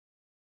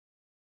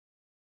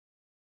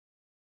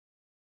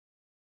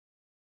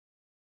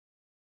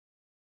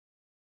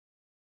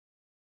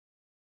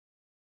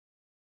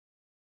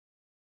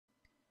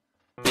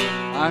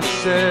I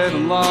sit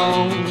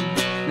alone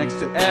next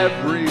to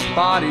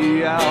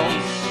everybody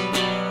else,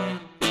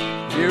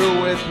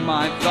 here with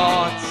my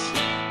thoughts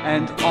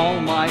and all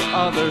my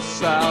other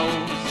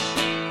selves.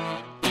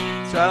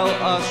 Tell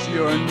us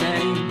your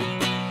name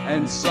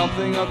and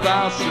something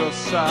about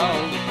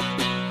yourself.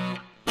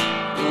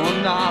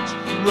 You're not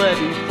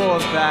ready for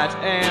that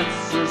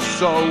answer,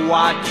 so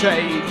I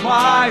take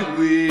my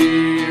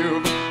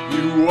leave.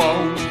 You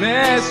won't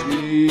miss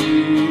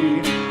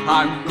me.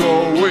 I'm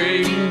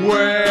going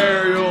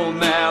where you'll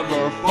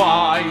never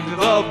find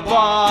the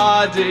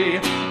body.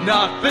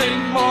 Nothing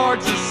more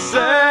to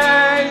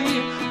say,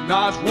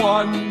 not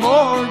one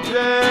more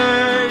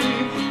day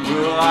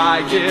will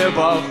I give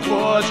a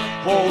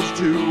foothold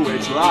to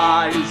which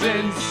lies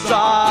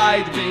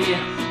inside me.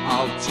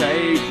 I'll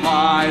take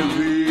my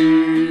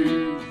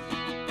leave.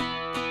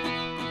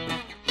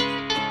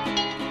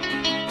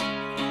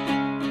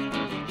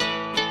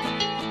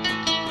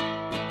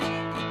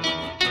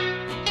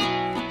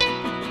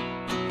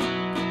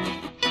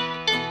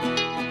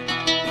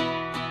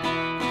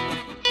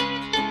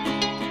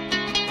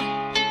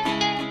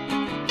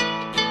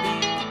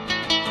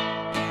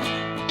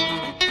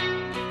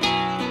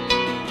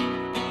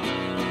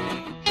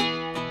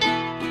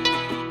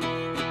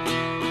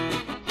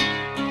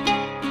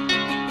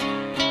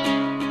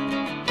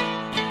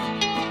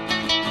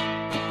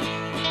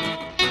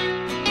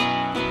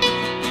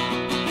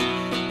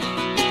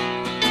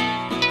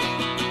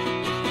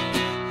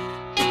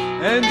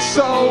 And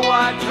so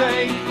I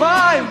take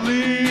my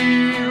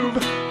leave.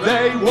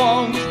 They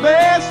won't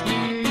miss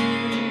me.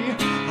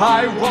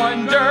 I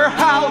wonder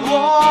how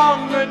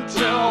long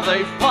until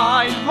they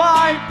find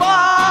my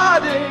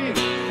body.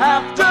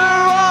 After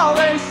all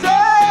they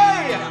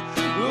say,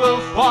 the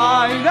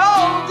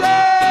final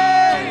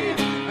day,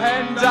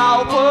 and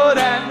I'll put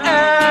an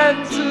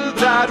end to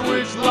that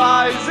which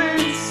lies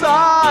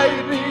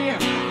inside me.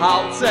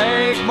 I'll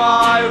take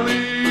my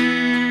leave.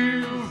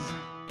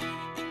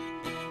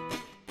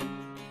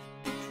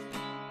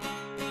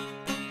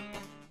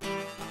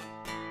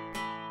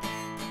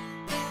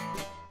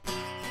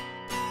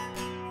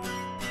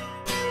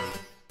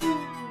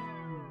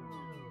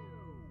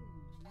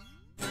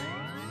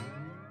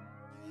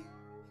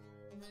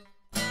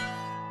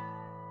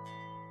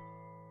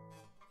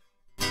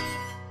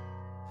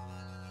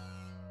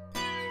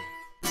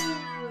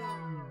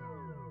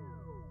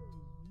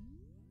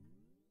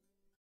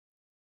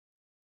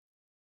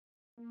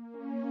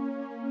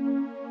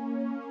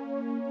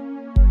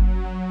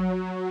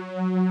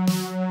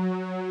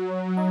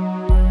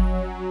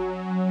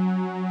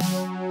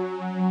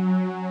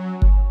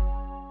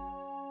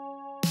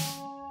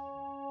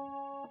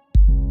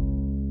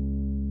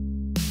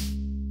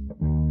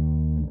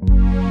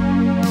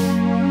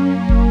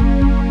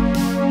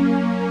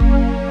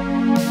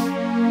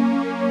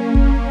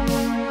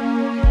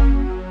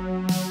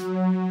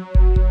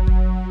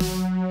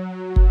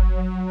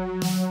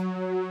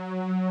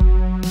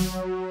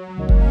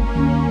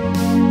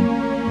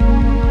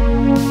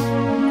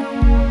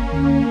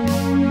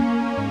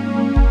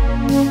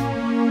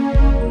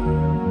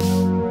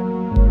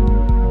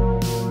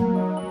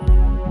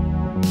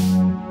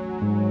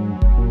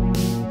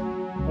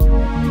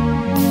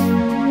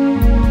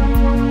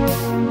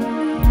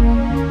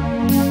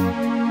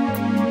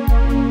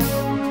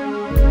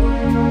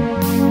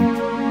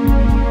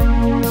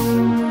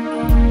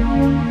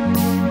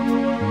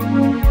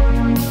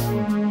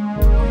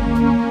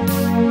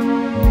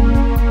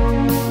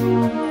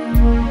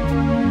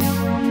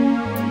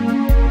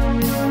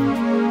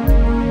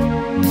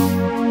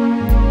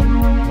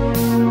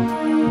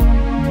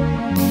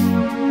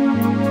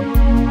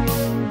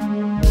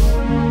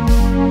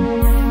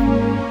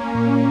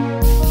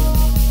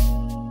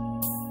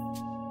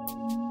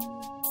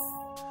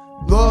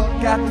 Look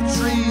at the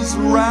trees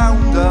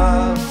around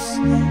us,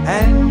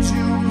 and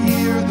you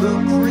hear the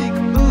creek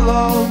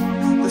below,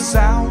 the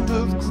sound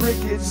of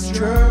crickets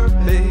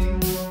chirping.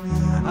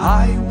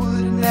 I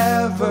would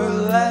never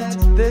let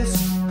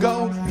this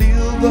go.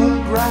 Feel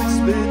the grass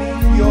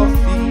beneath your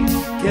feet.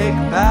 Kick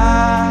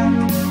back,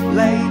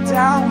 lay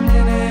down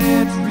in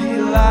it,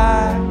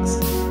 relax.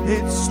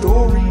 It's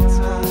story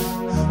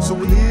time, so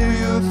clear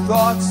your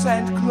thoughts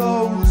and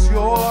close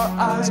your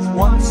eyes.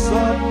 Once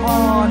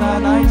upon a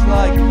night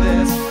like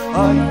this,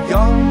 a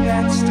young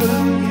man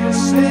stood here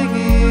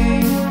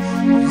singing.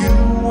 You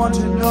want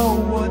to know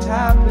what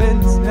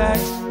happens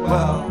next?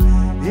 Well,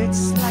 it's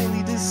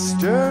slightly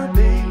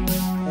disturbing.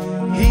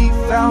 He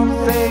found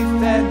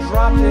faith and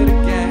dropped it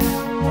again.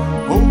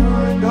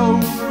 Over and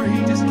over,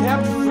 he just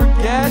kept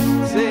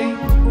forgetting.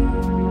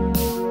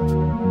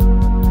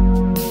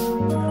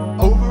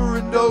 Over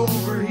and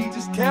over, he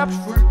just kept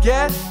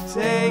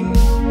forgetting.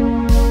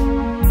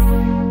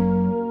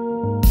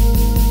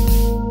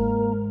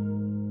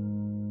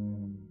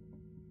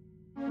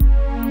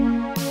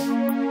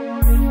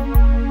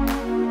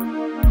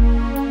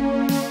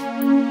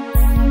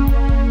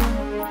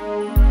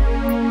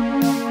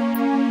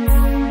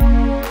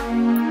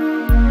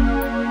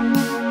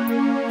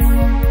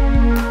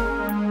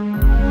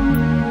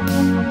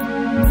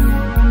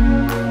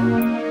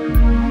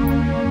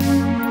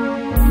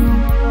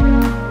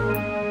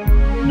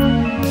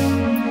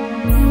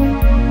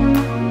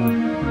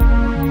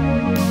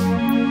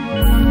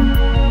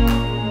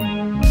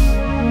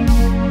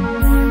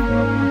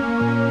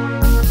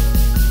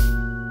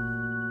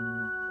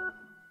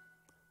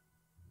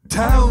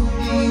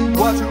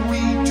 what are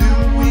we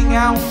doing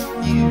out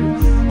here?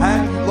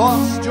 Have you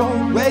lost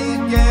your way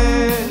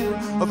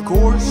again? Of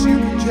course you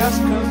can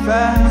just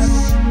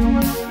confess,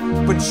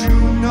 but you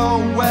know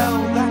well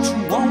that you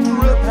won't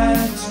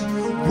repent.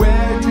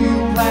 Where do you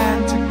plan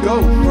to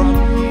go from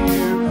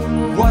here?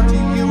 What do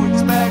you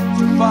expect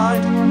to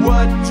find?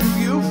 What do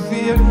you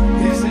fear?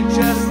 Is it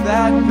just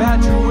that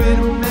bad you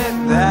admit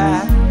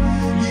that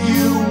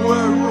you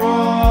were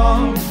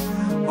wrong?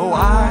 Oh,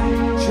 I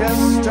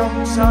just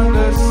don't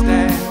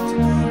understand.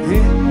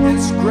 In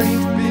this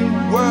great big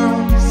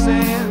world of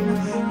sin,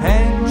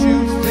 and you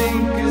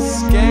think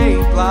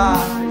escape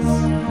lies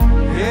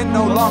in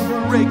no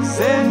longer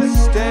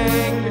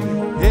existing.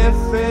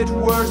 If it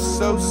were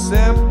so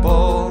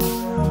simple,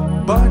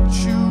 but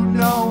you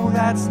know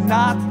that's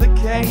not the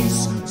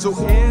case. So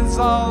is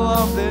all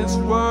of this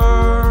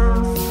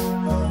worth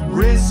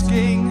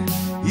risking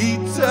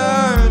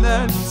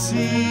eternity?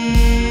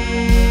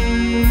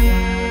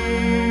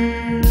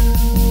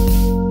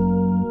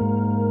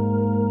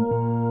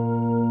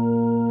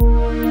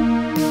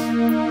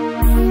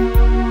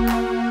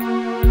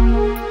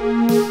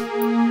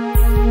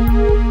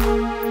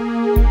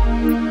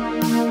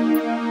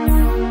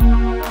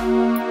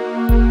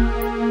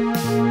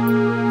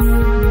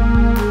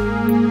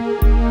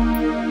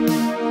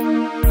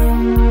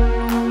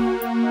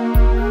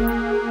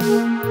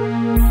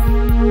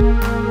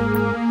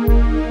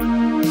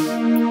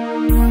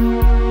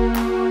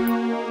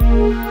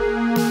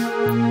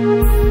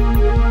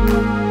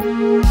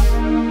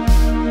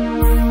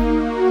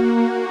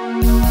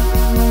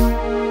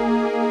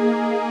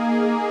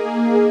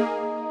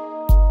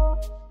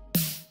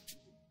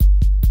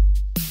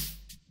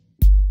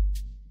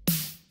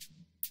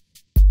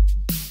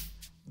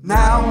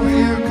 Now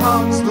here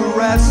comes the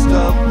rest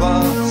of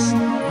us,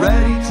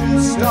 ready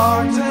to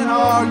start an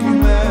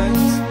argument,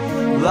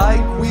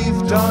 like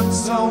we've done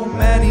so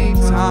many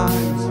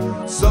times.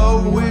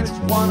 So which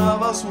one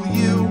of us will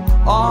you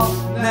off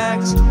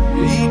next?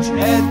 Each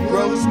head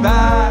grows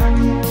back,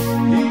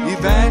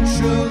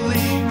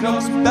 eventually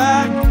comes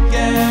back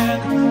again.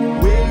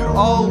 We're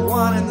all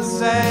one and the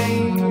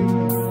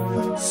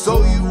same.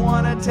 So you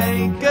wanna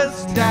take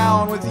us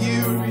down with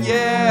you,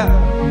 yeah.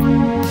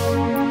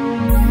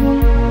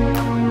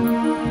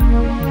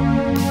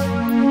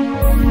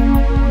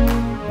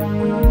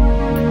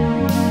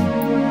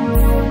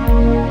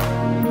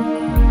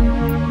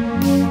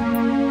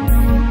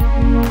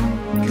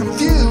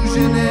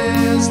 Confusion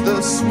is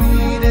the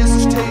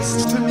sweetest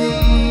taste to me.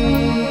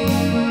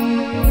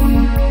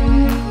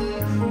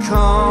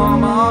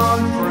 Come on,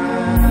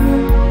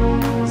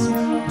 friends,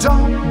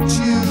 don't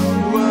you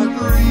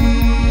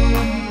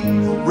agree?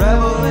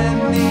 Revel in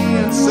the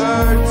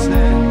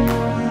uncertain,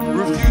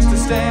 refuse to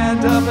stand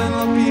up and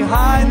look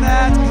behind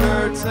that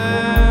curtain.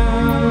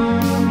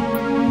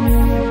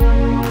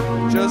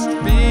 Just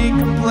be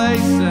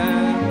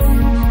complacent,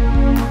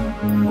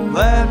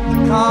 let the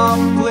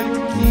conflict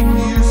keep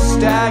you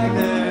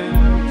stagnant.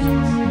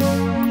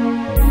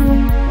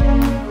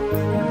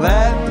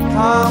 Let the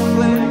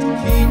conflict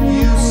keep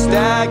you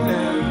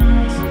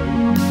stagnant.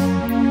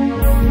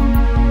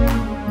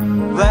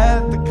 Let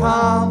the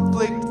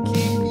conflict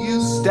keep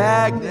you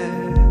stagnant.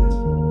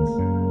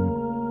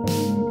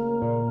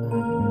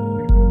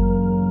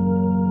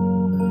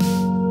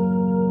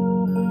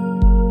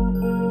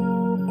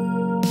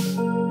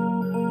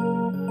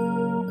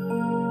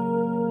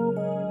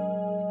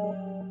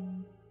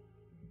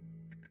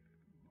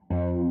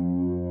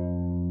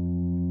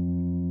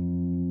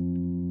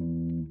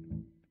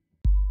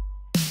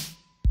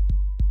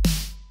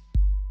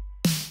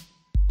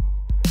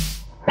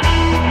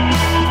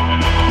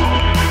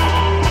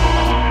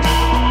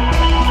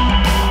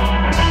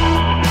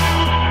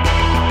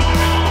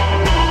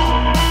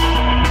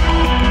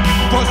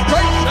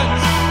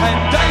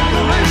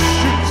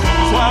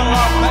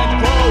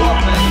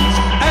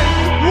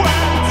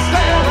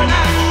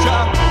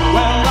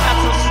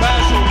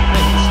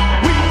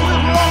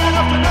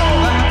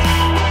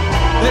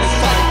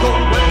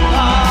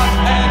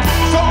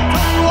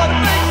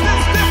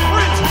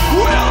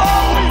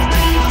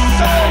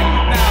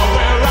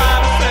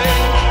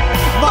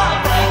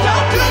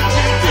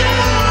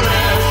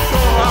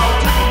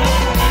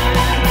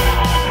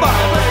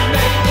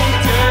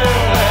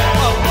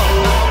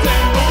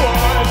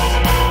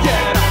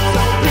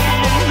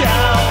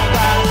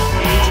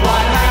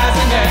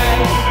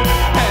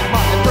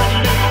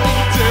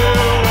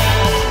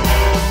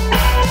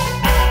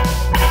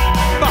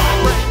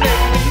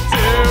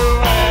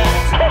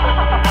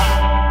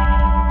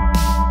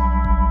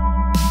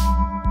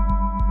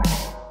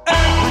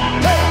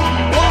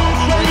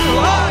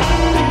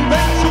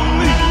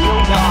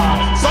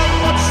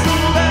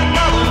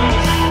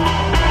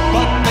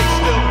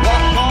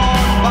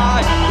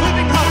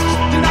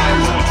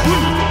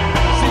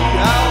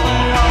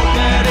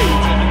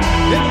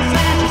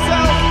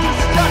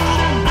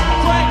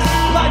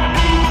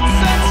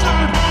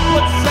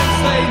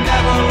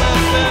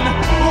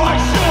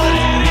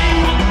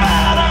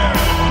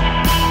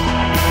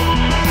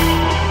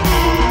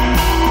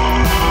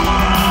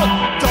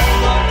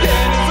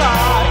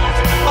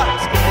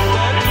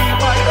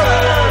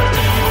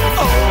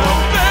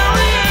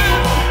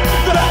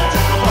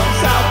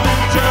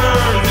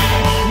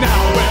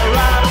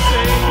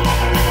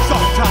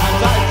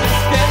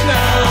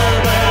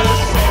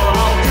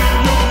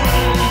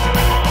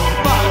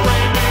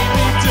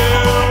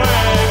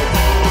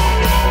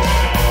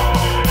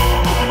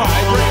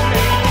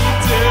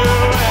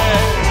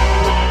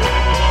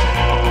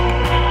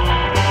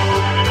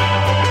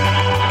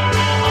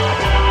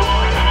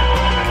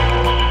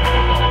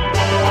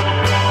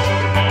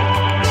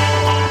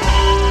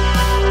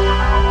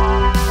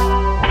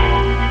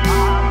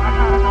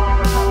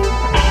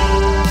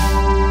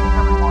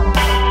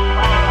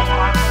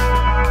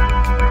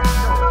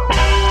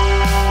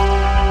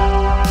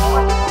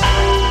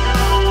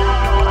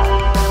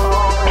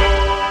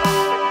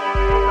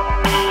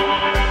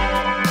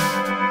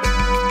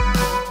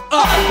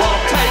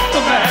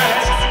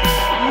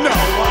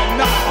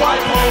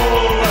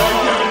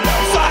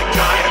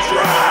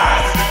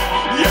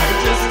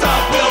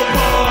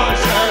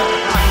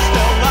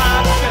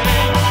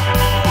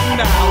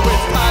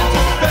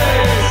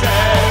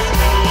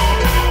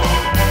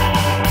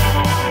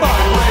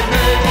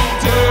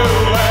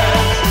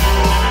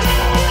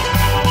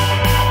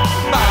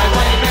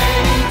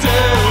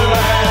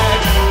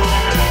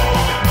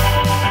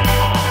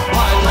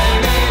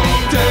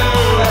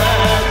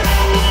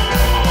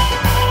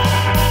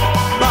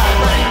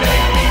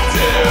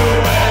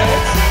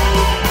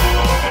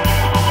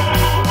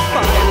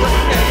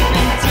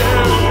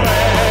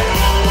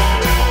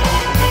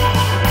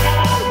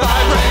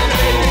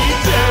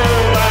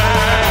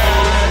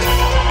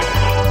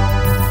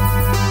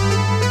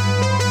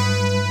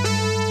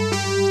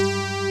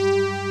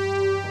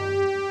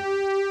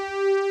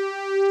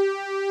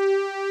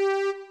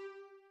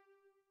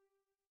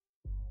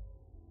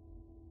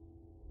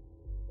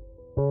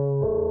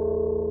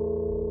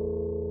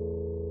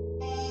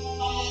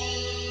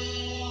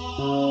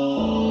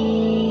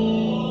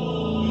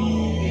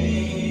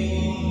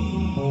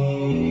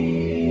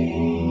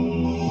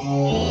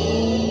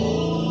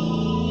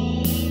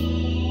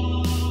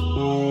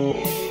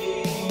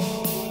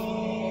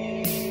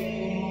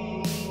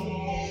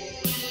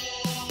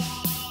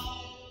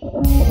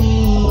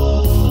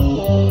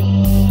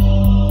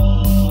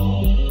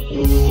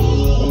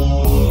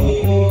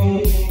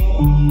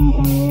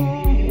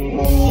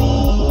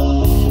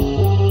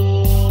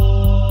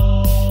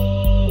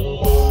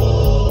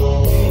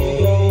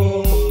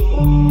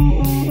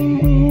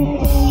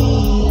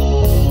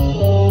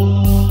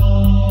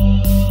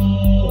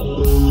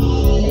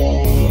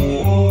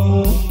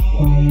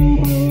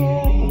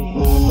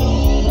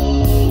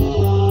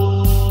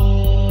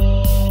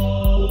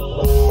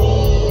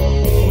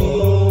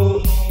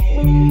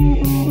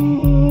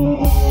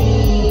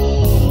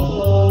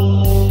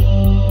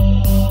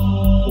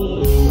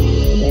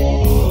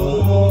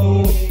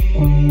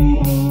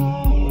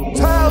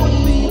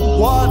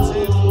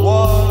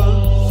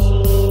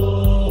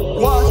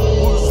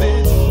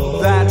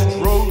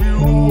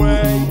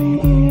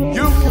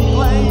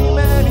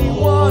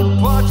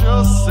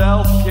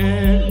 yourself,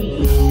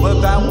 kid, but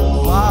that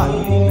won't fly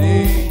with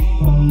me.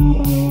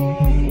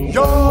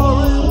 You're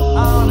an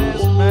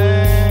honest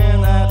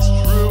man, that's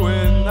true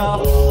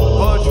enough,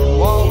 but you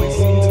always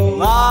seem to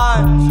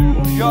lie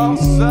to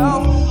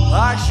yourself.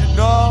 I should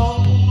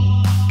know,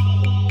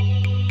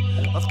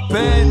 I've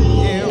been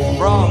here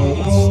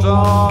from the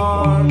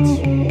start.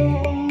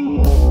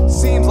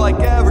 Seems like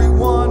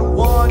everyone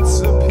wants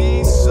a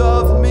piece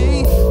of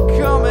me.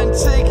 Come and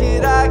take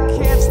it, I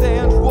can't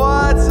stand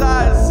what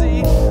I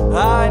see.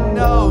 I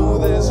know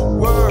this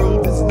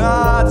world is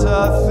not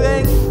a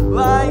thing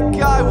like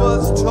I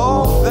was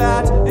told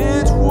that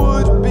it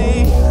would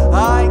be.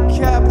 I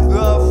kept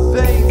the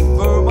faith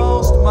for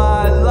most of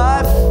my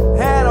life,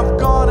 and I've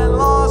gone and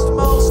lost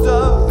most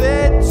of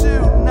it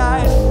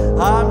tonight.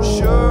 I'm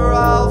sure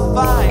I'll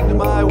find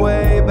my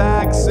way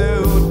back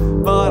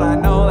soon, but I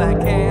know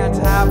that can't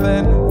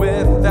happen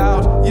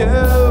without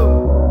you.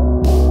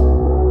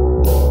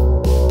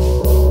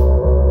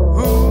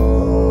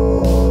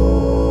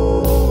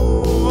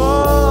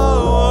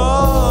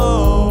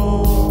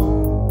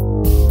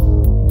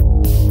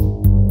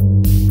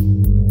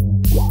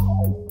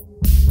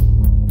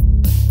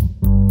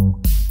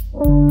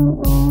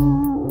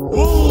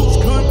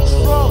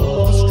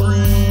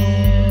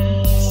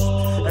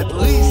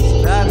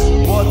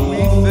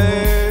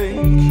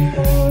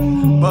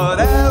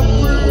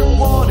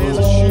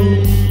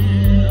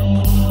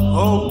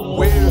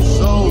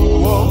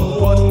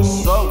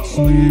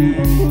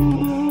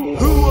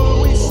 Who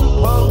are we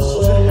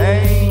supposed to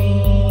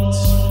hate?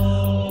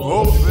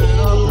 Open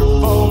up your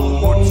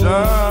phone or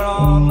turn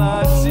on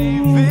the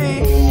TV.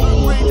 The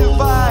great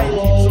divide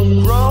keeps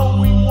them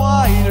growing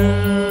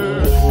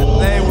wider, and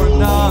they were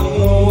none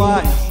the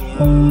wiser.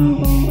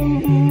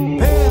 Pin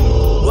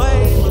the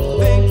blame and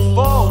think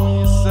for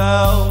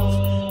yourself.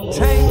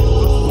 Take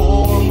the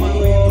form and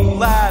leave the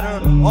ladder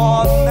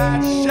on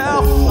that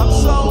shelf. I'm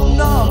so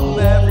numb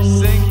every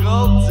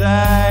single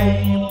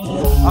day.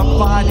 I'm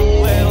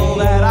finding little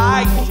that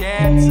I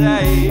can't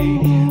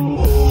take,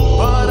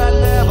 but I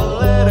never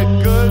let a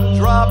good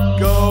drop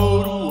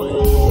go to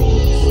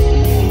waste.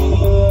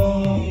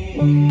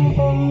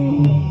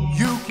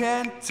 You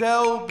can't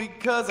tell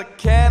because I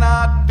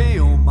cannot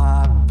feel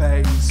my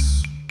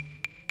face.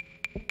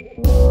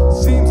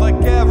 Seems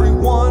like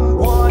everyone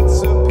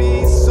wants a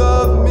piece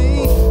of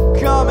me.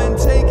 Come and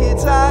take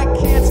it, I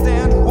can't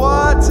stand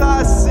what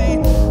I see.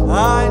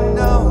 I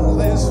know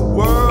this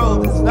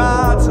world is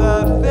not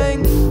a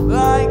thing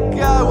like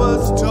I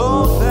was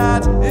told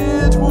that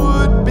it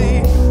would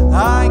be.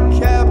 I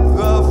kept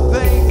the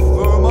faith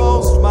for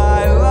most of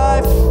my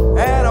life,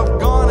 and I've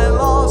gone and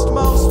lost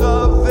most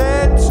of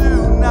it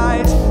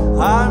tonight.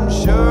 I'm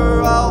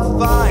sure I'll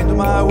find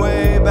my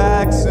way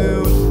back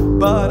soon,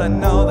 but I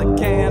know that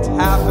can't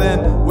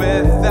happen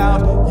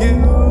without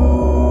you.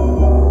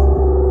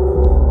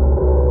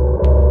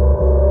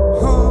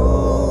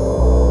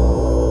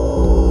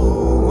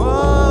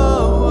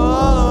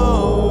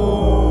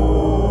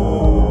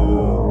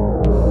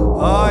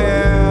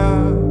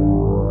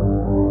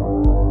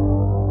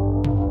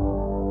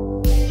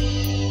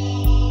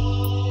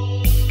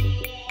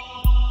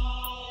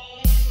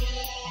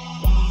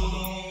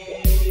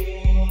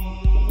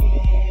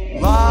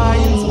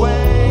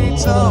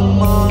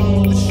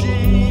 Among the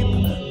sheep,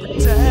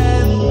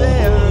 pretend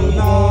they're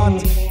not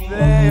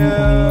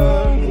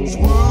there.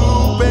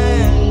 Swoop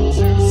in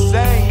to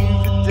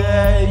save the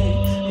day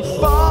and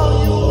fall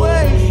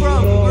away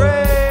from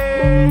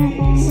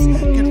grace.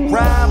 Get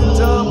wrapped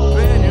up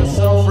in your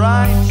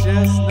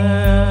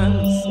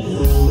self-righteousness.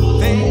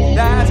 Think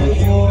that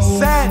you were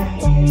sent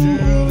to do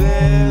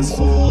this,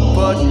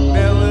 but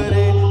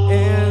humility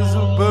is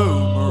a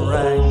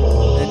boomerang,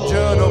 and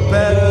you're no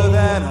better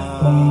than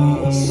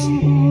us.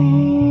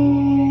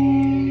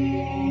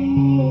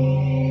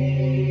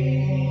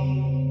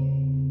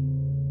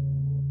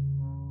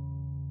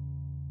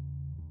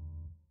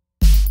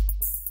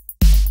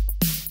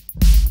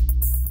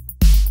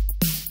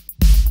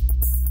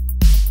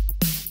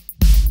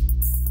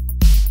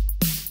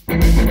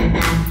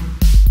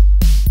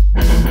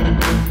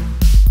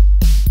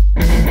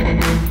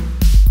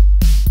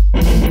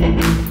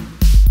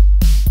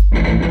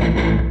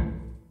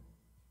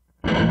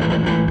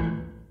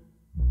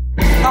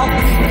 I'll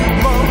keep you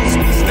close,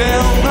 but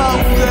still know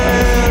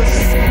this.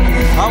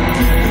 I'll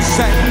keep you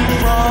safe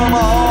from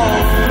all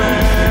of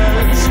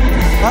this.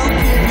 I'll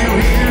keep you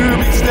here,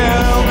 but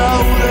still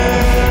know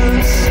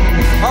this.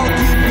 I'll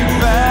keep you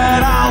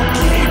fed, I'll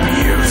keep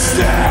you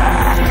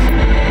sick.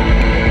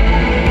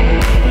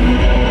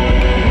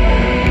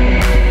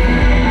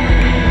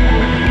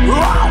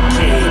 I'll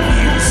keep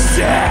you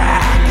sick.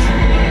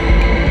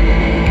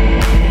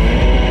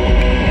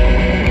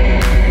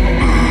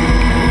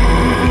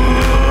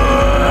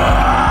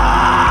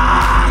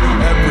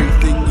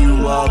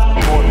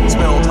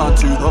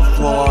 Onto the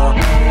floor.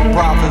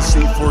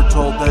 Prophecy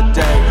foretold the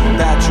day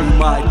that you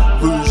might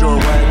lose your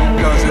way,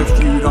 cause if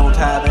you don't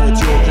have it,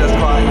 you'll just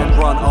cry and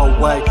run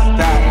away.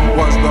 That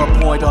was the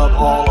point of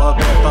all of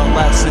it, the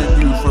lesson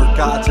you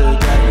forgot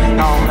today.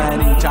 How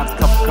many times the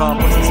cup come,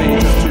 was it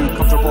just too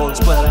comfortable?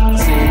 totally split at the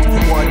seams.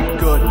 What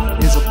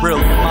good is a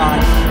brilliant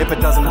mind if it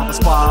doesn't have a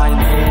spine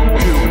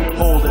to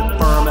hold it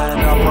firm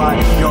and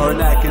upright? Your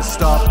neck is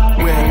stuffed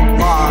with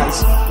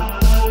lies.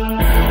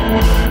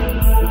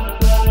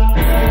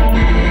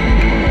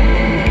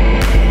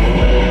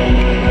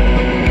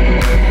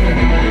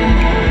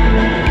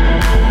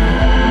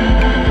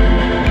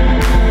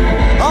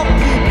 I'll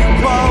keep you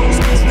close,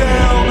 but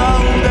still know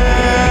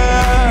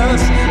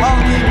this.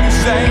 I'll keep you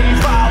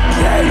safe, I'll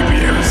keep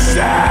you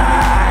sad.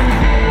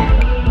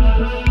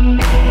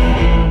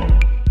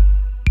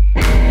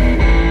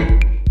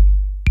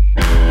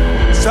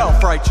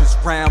 Self-righteous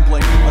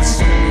rambling,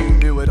 assume you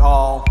knew it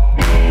all.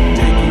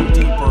 Digging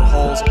deeper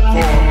holes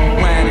for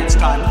when it's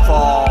time to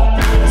fall.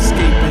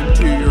 Escape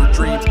into your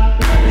dreams,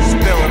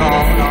 spill it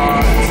all in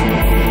arms.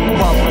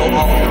 What will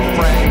all your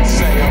friends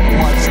say of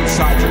what's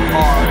inside your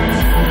heart?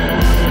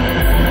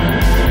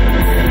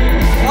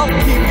 I'll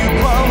keep you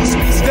close,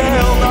 we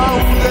still know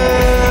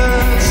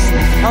this.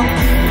 I'll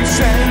keep you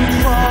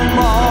safe from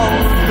all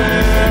of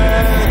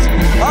it.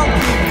 I'll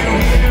keep you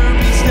here,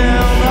 we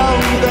still know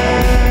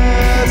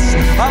this.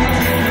 I'll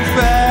keep you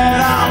fed,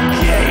 I'll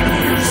keep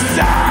you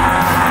sad.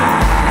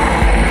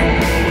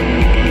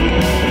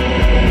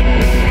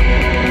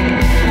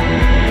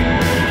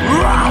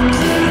 I'll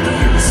keep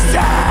you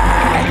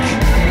sad.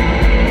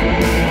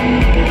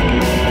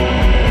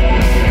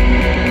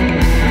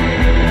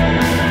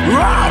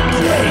 I'll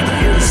keep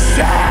you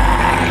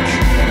sad.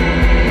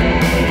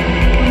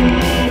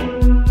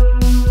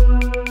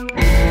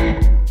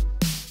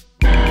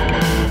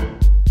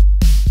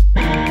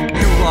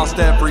 You lost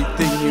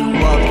everything you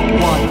loved,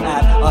 one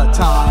at a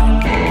time.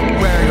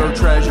 Where your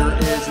treasure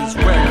is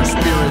where your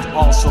spirit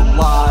also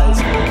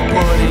lies.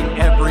 Putting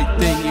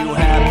everything you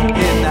have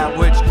in that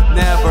which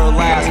never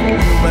lasts. You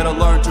better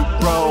learn to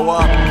grow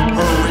up,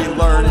 hurry,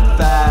 learn it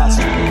fast.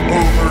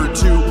 Over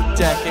 2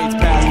 decades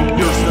past,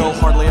 you're still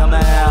hardly a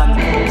man.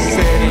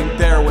 Sitting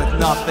there with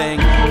nothing,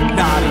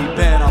 not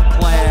even a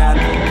plan.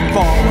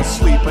 Fall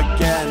asleep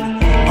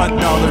again,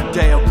 another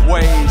day of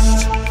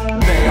waste.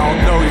 They all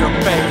know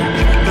you're fake,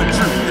 the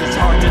truth is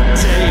hard to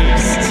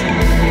taste.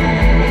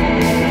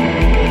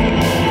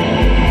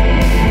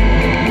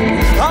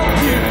 I'll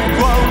keep you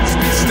close,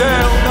 we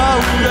still know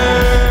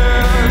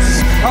this.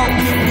 I'll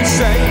keep you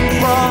safe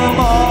from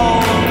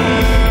all of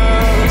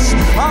this.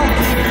 I'll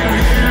keep you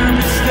here,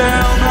 we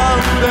still know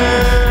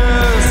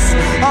this.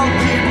 I'll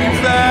keep you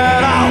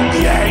fed, I'll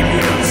keep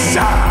you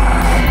sad.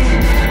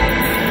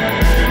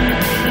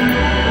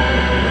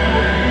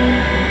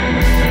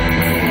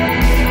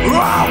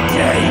 I'll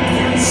keep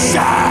you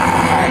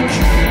sad.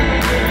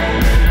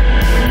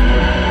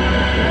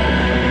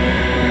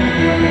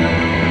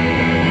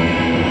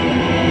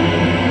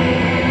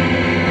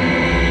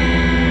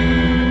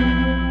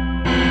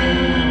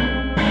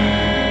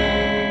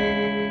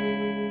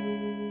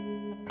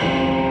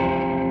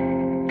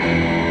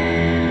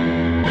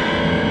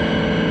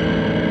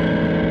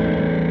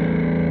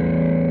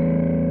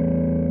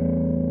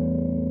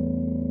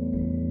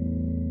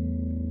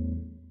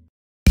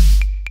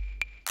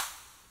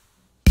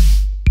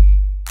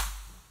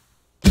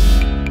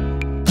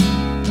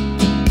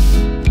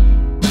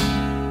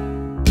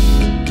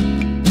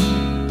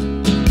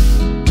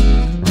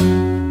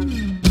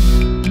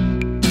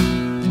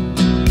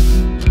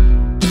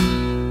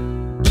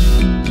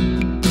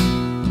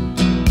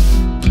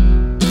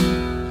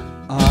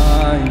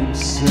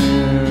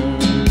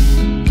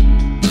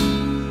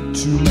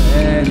 Too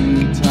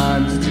many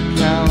times to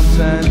count,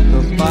 and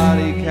the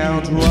body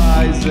count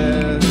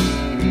rises.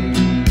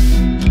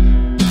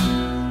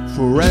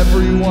 For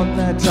everyone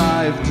that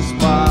I've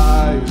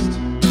despised,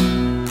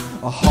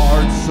 a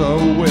heart so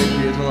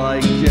wicked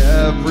like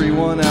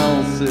everyone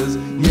else's.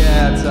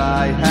 Yet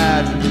I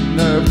had the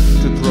nerve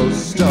to throw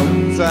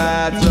stones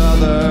at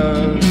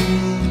others,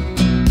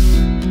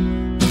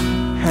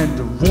 and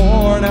have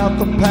worn out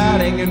the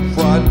padding in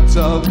front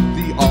of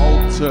the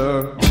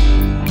altar.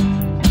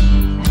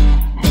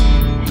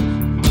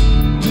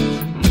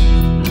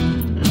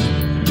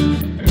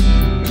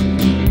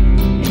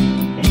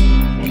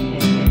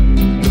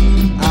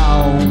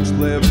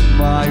 Outlived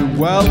my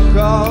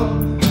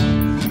welcome.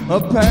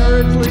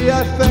 Apparently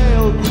I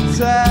failed the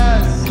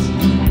test.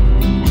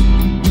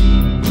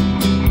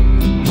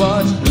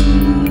 But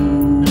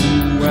who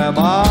am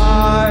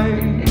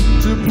I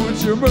to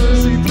put your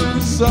mercy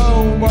through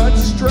so much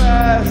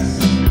stress?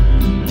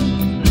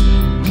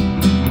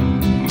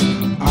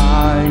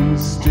 I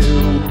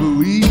still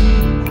believe,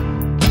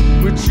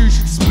 but you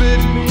should spit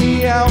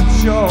me out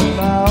your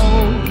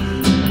mouth.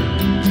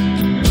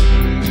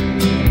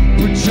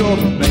 But you're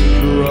the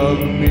maker of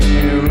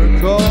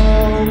miracles,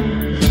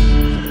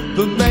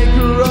 the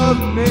maker of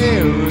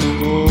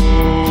miracles.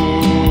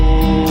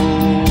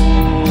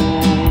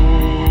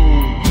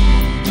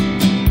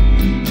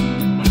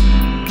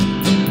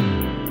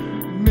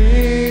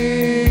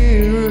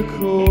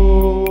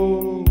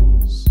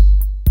 Miracles.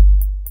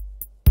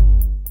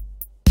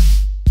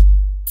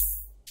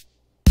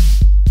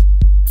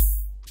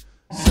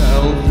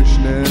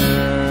 Selfishness,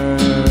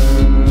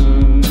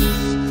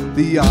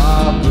 the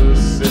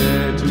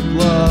opposite of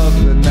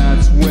love, and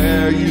that's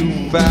where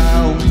you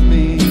found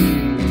me.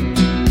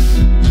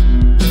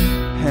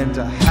 And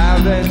I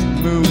haven't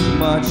moved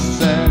much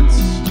since.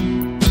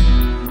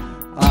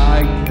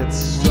 I get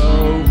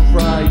so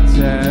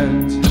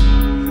frightened,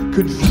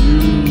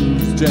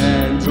 confused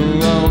and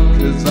alone,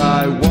 'cause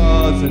I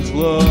wasn't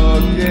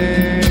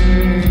looking.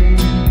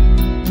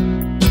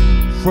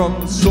 From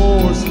the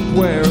source of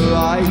where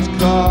light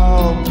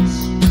comes,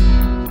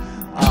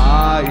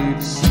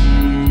 I've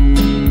seen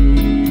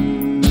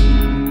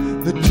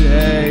the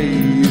day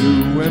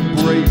you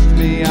embraced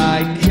me. I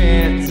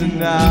can't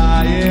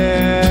deny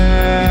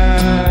it.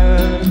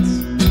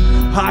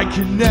 I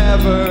can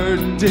never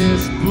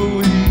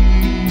disbelieve.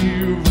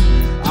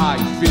 I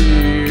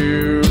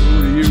feel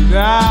you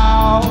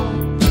now,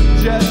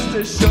 just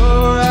as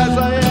sure as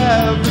I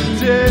ever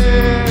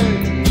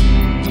did.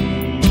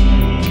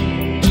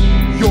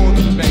 You're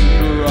the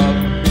maker of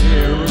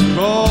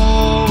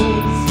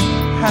miracles.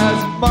 Has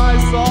my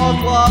song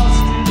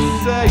lost its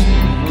savor?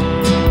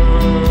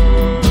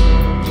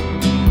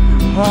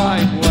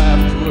 I'm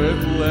left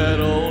with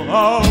little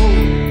hope,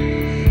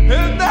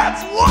 and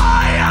that's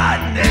why I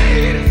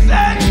need a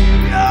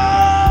savior.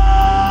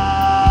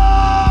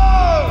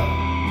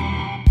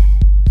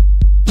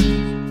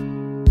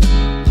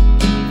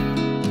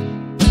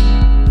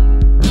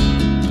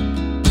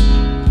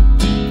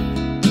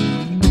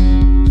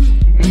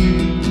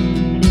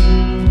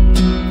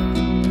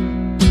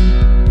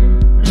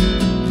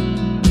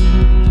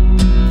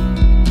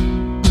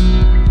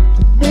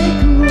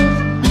 Maker of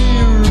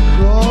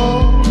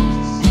miracles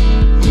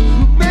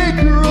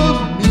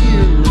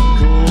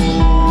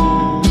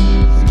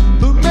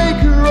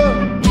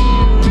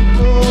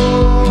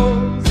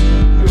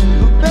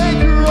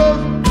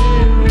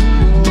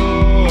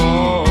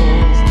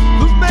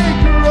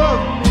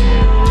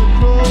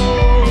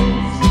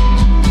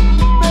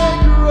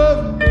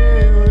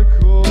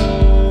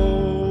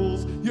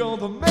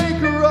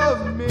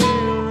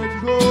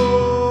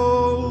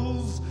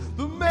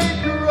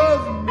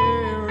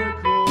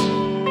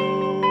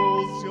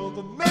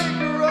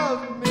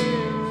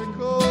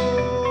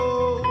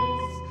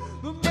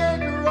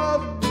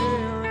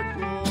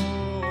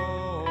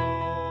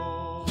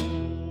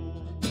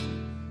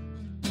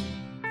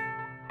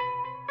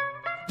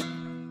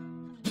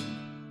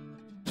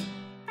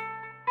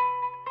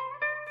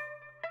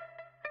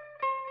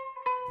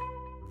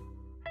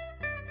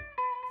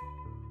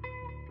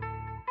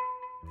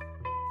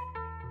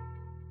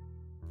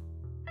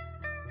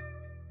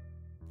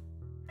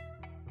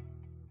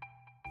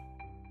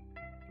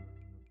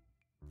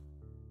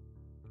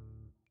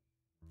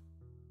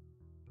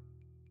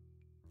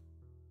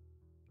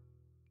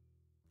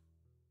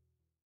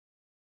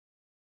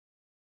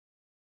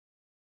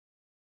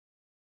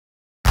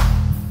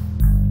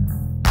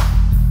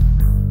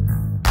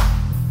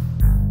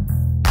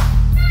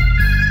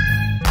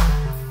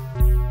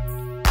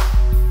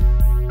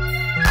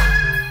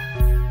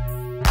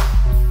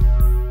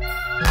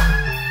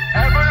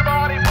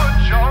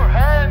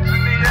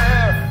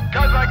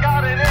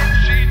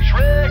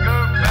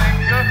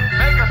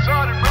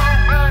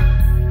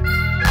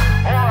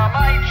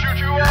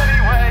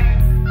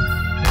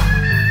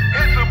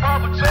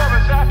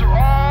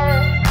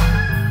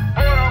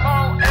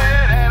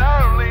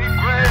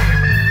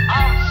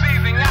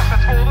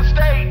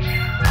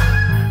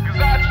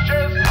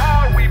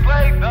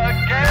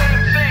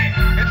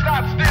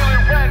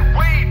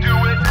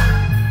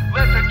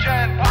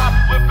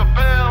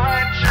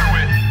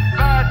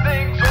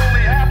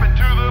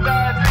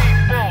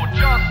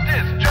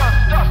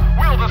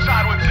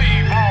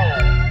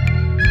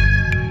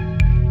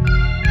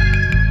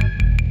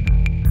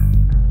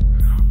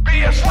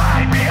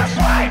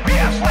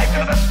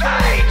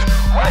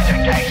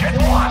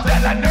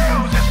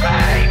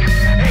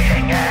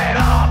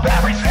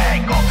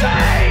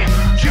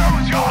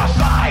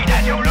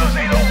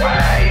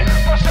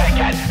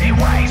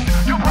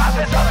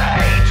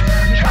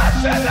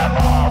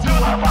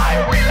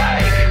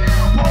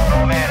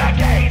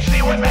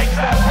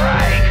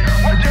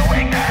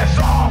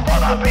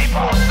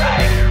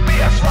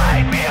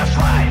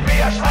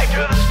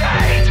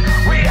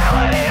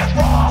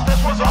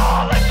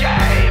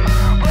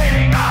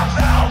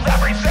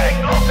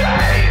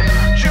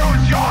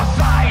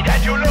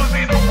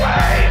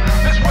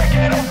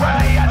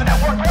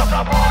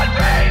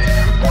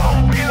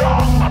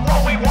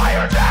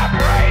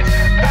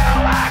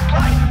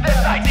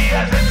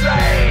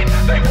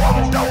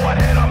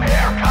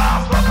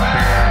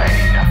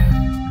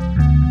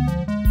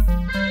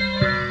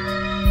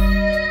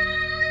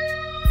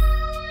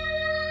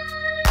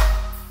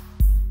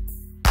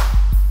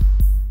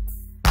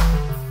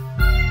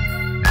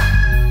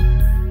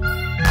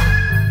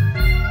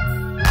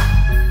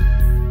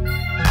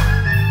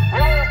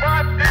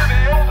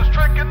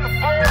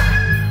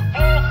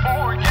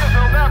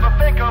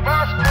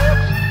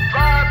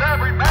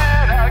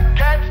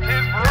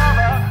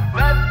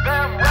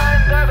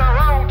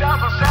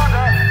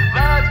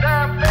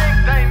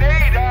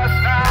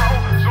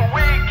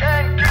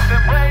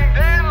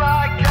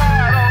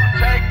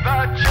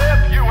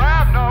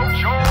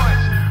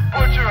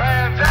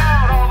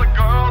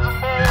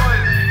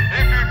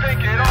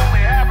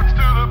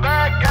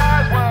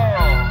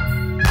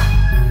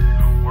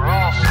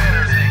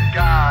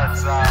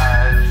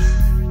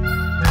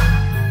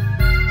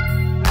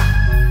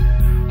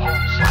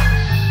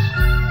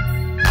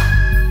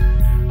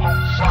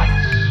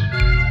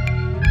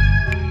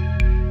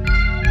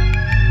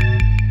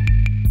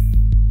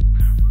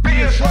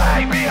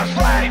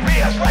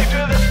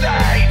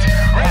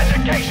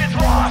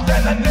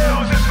when the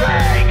news is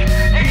fake.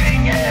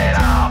 Eating it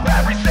up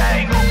every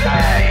single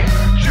day.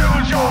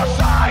 Choose your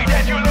side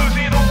and you lose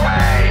either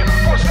way.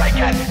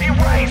 Forsaken,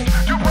 erased,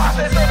 due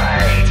process of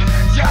hate.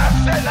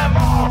 Just send them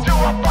all to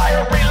a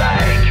fiery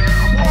lake.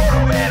 Put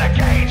them in a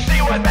cage,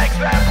 see what makes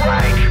them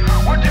break.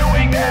 We're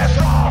doing this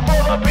all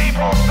for the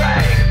people's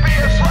sake. Be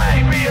a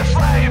slave, be a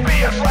slave, be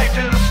a slave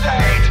to the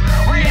state.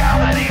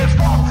 Reality is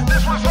false,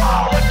 this was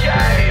all a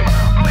game.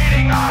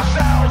 Bleeding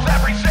ourselves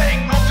every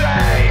single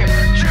day.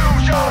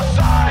 Choose your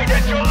side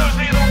and you'll lose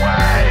either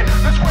way.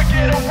 This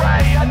wicked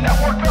array, a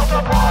network built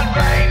upon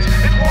veins.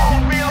 It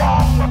won't be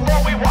long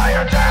before we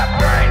wiretap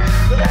brains.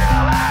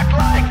 They'll act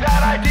like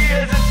that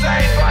idea is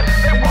insane, but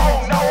they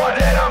won't know what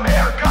hit them.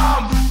 Here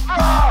comes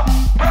the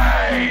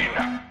pain.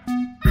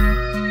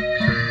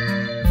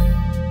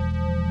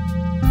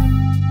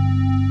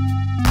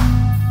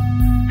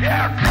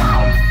 Here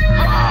comes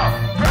the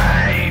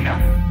pain.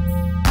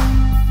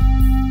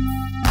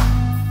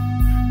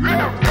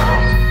 Here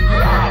comes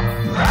the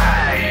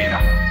pain.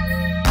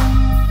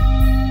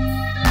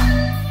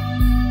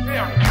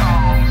 Here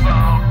comes the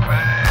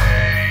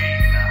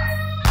pain.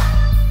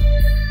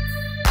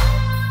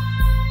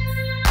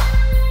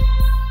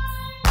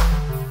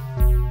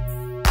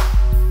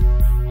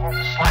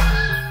 Home slice.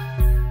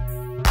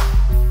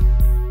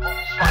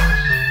 Home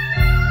slice.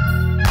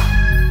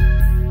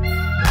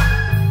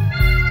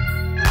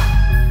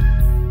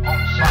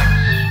 Home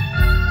slice.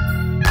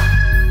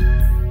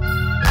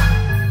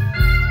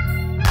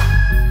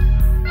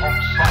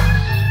 Home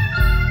slice.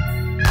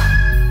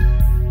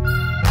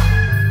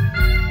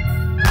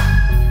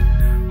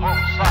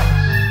 Home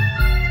slice.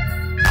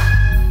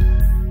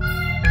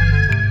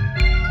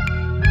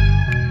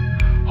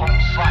 Home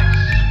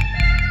slice.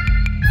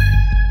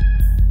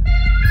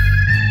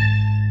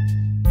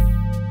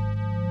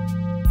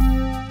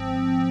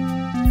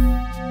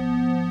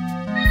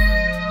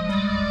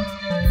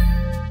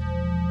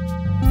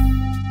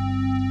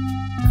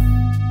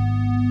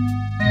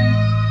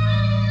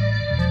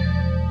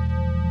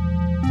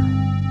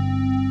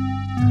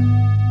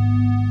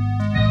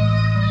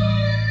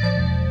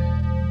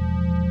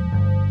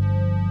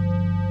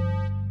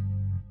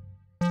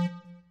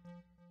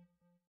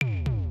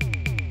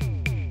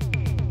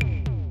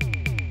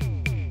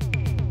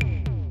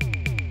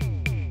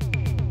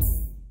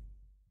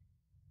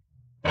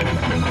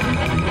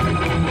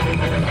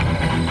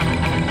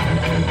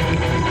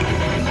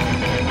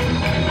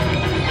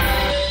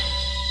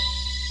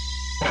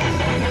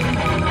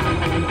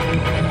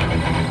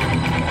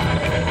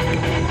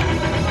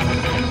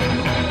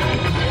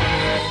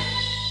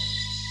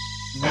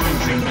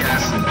 Losing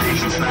gas and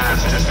patience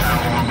fast. Just how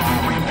long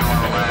are we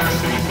gonna last?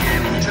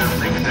 Beginning to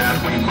think that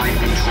we might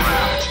be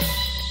trapped.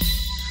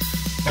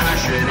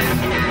 Passion in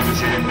the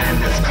engine and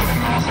it's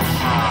cooking awful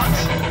hot.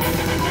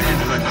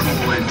 Into the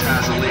coolant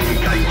has a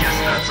leak, I guess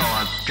that's all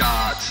I've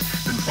got.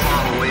 Been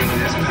following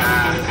this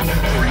path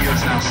for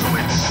years now, so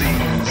it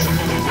seems.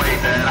 The way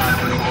that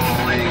I've been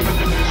hauling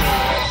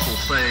awful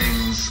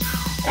things.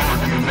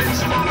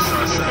 Arguments amongst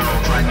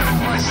ourselves, I know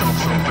myself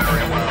so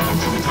very well.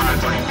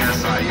 Sometimes I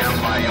guess I am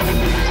my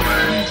only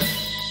friend.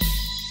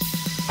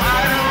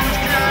 I don't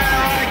care,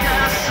 I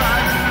guess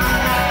I'm in the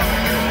wrong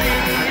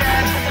in the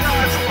end.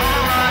 That's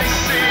all I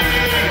see.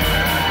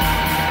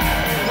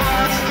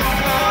 What's the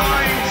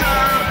point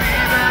of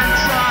even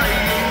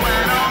trying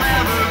when I'll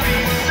never be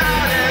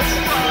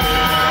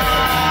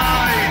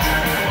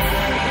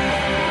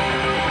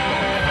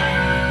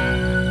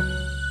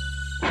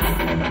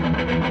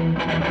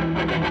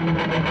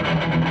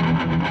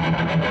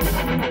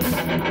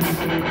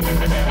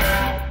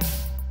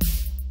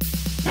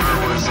Where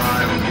was I?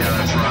 Yeah,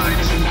 that's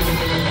right.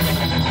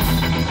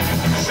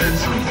 You said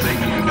something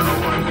you know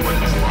I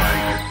wouldn't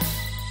like.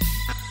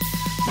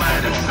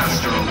 Let it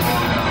fester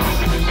long enough.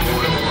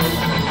 Boil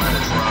over, let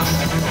it rust.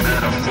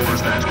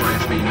 Metaphors that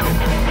grant me no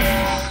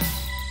relief.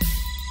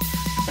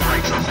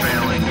 Brakes are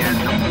failing and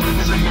I'm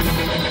losing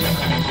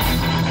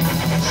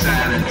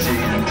sanity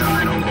and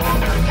I no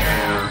longer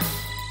care.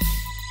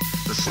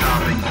 The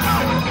stopping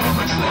power of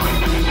a truck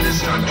this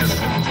time just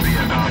won't be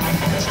enough.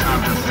 It's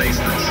time to face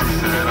the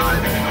truth that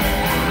I've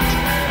ignored.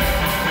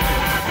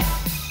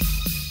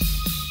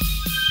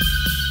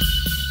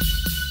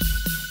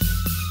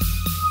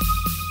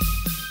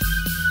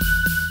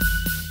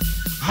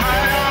 I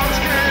don't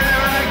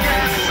care, I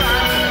guess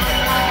I'm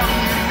wrong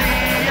in the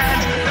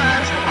end.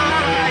 That's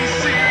all I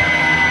see.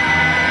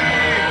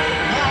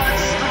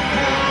 What's the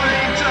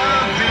point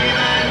of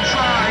even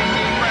trying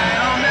when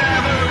I'll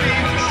never be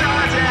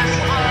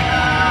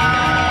satisfied?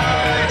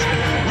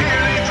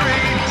 Nearly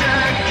 3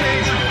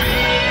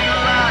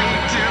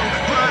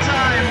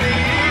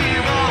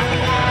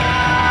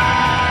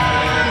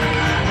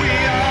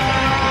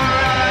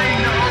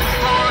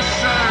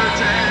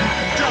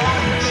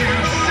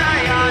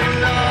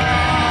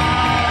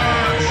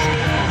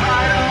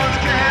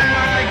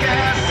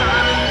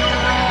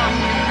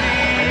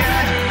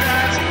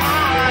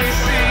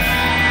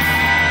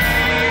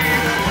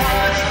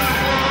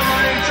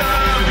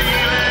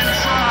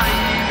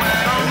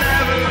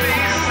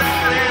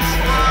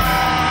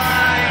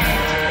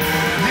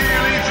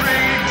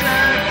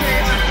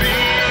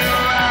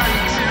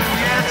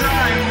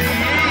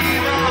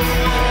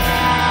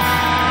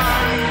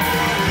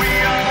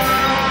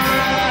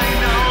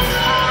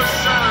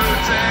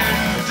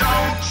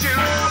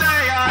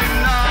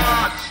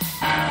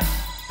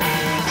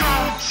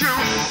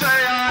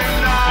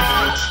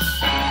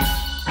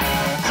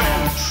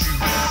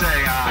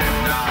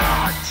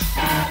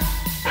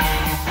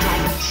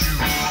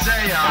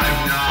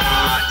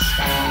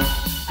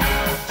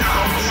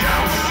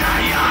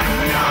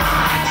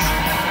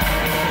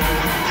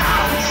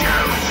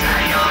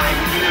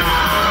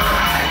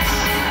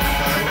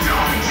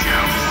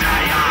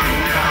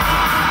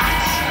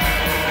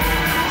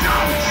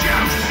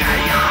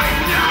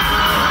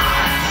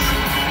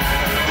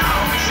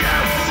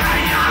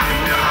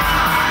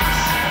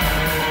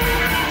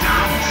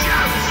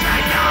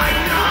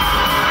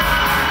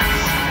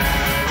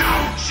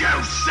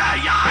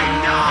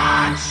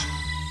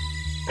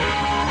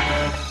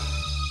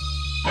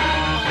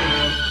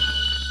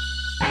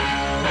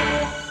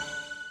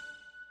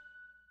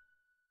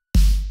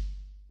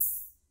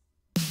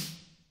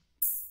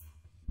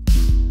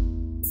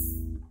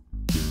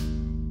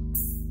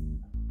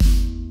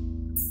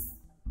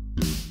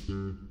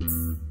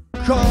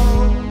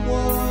 Come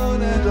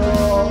one and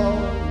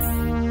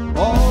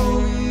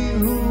all ye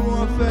who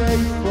are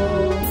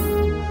faithful,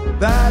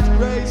 that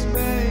grace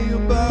may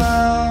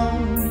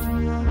abound,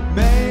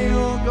 may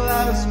your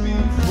glass be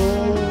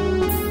full.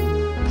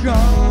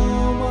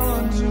 Come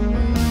unto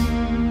me,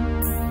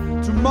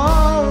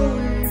 tomorrow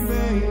we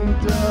may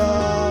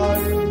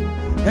die.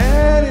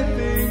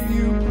 Anything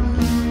you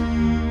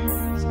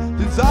please,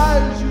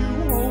 desires you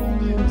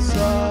hold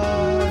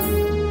inside.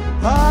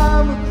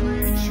 I'm a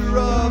creature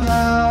of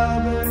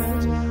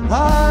habit,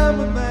 I'm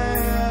a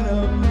man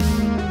of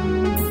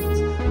needs.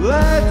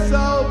 Let's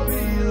all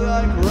be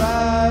like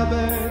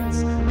rabbits,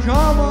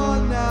 come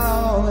on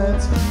now,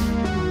 let's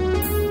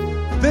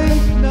feed.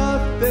 Think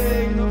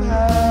nothing of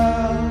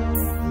hell,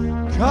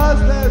 'cause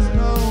there's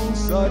no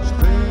such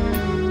thing.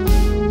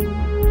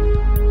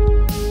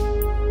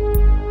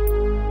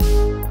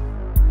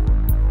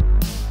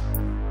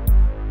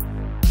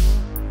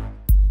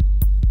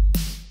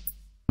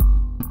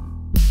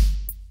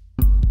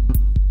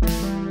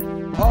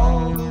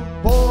 All the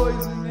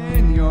poison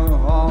in your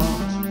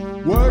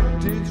heart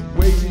worked its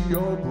way to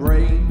your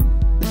brain,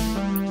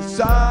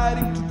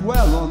 deciding to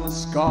dwell on the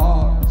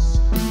scars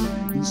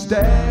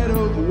instead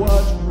of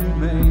what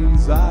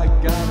remains. I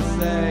gotta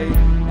say,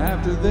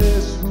 after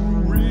this, who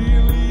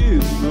really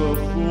is the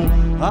fool?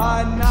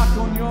 I knocked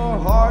on your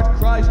heart,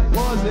 Christ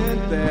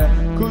wasn't there,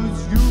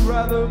 'cause you'd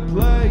rather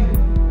play,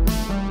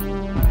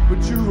 but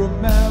you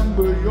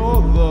remember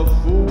you're the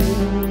fool.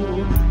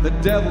 The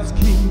devil's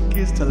kink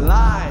is to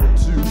lie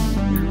to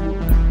you,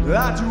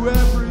 lie to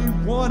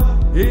everyone,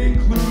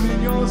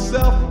 including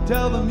yourself.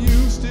 Tell them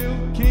you still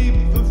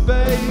keep the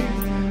faith,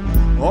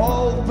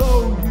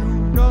 although you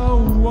know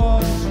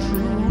what's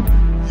true.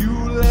 You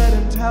let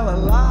him tell a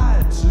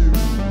lie to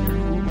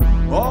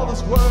you, all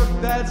this work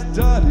that's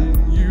done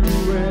in you,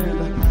 and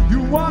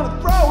you want to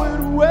throw it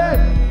away.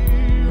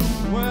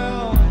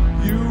 Well,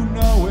 you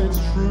know it's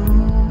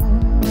true.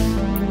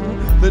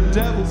 The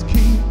devil's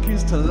kink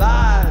is to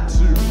lie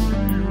to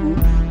you.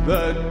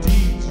 The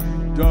deeds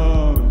you've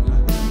done,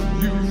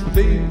 you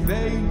think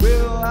they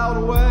will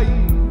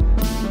outweigh,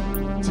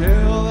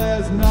 till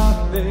there's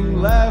nothing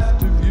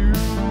left of you.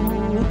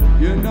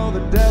 You know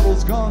the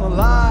devil's gonna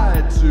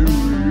lie to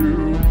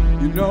you.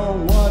 You know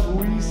what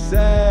we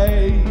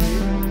say,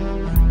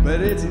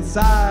 but it's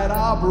inside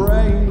our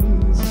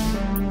brains.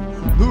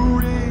 The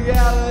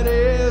reality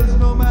is,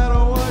 no matter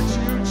what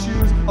you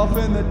choose,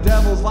 often the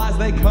devil's lies,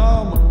 they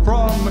come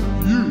from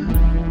you.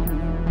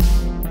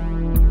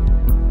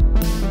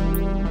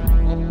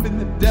 Often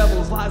the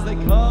devil's lies, they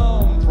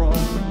come from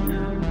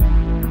you.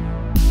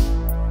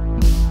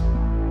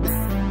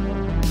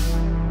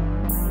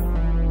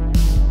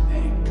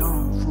 They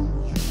come from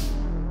you.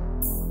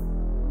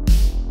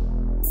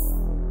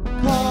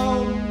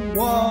 Come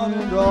one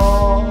and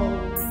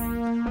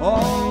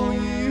all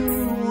ye who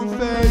are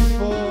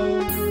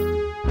faithful,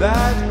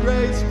 that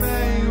grace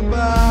may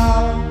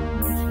abound,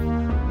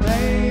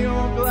 may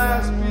your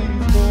glass be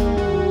full.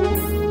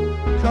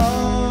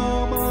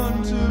 Come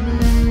unto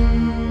me,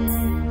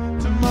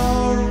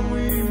 tomorrow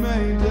we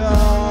may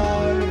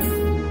die.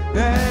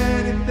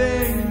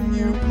 Anything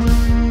you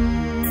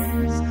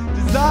please,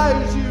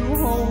 desires you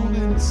hold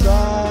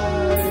inside.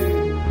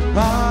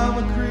 I'm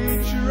a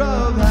creature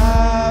of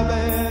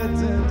habit,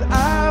 and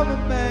I'm a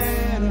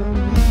man of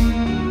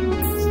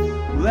needs.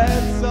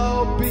 Let's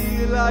all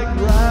be like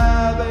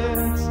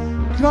rabbits,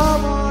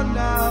 come on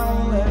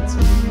now, let's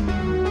eat.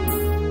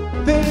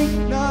 Think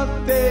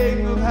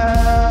nothing of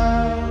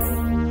hell,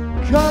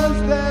 'cause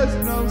there's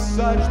no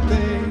such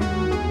thing.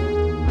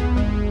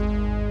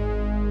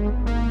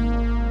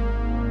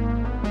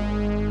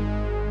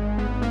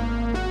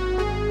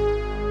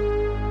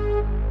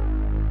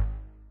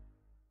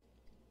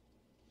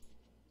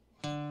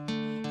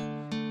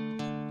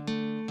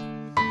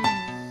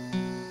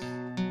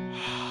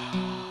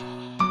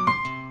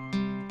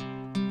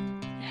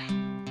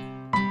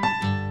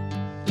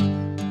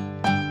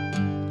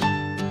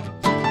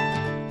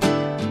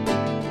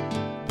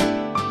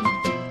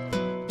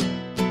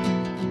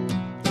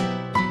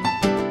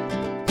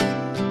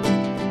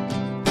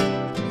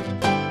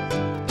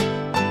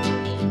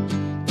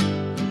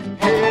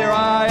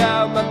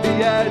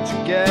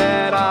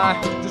 Again, I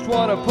just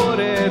wanna put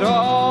it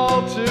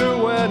all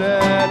to an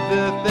end.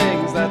 The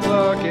things that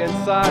lurk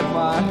inside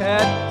my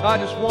head, I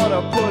just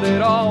wanna put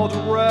it all to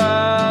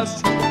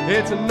rest.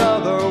 It's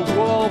another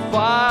wolf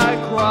I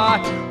cry,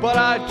 but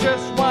I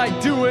just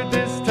might do it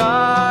this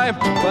time.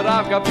 But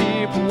I've got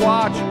people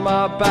watching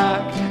my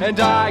back, and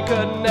I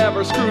could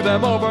never screw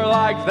them over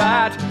like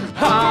that.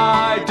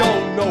 I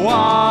don't know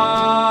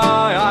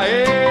why I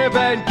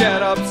even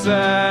get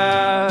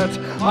upset.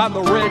 I'm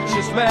the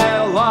richest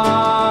man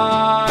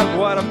alive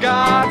when I've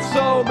got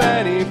so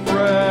many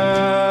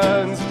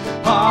friends.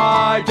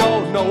 I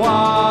don't know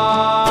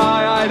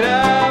why I'd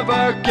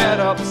ever get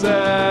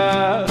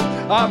upset.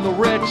 I'm the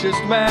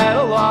richest man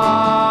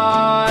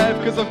alive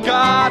 'cause I've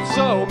got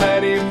so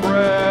many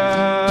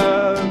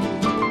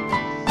friends.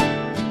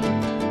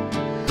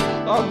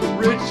 I'm the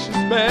richest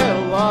man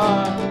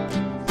alive.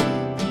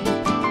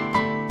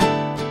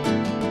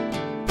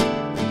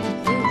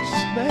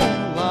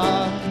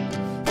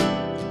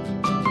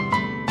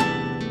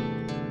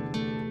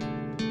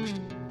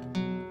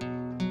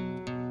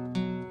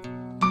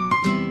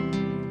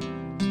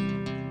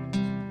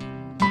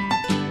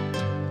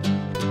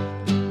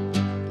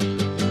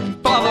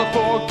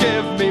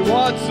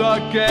 once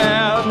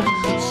again.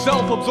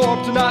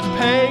 Self-absorbed to not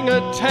paying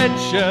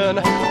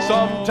attention.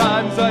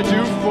 Sometimes I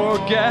do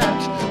forget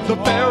the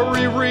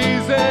very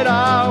reason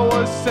I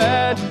was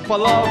sent. If I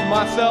love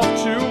myself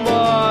too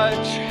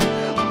much,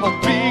 I'll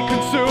be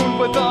consumed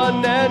with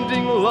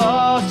unending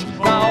lust.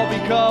 I'll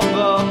become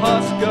the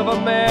husk of a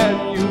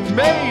man you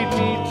made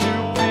me to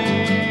be.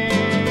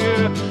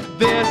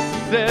 This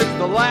is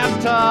the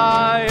last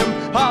time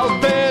I'll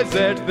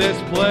visit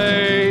this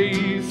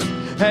place,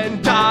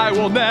 and I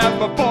will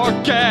never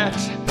forget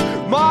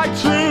my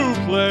true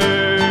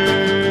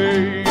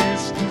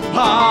place.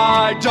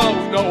 I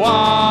don't know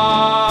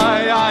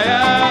why I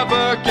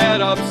ever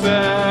get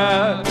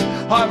upset.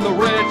 I'm the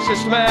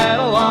richest man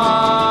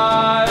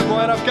alive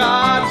when I've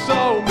got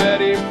so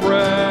many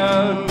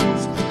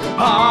friends.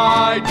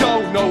 I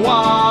don't know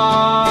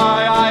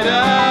why I'd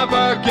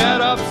ever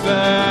get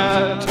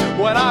upset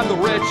when I'm the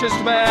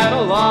richest man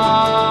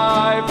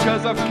alive,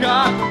 'cause I've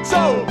got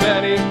so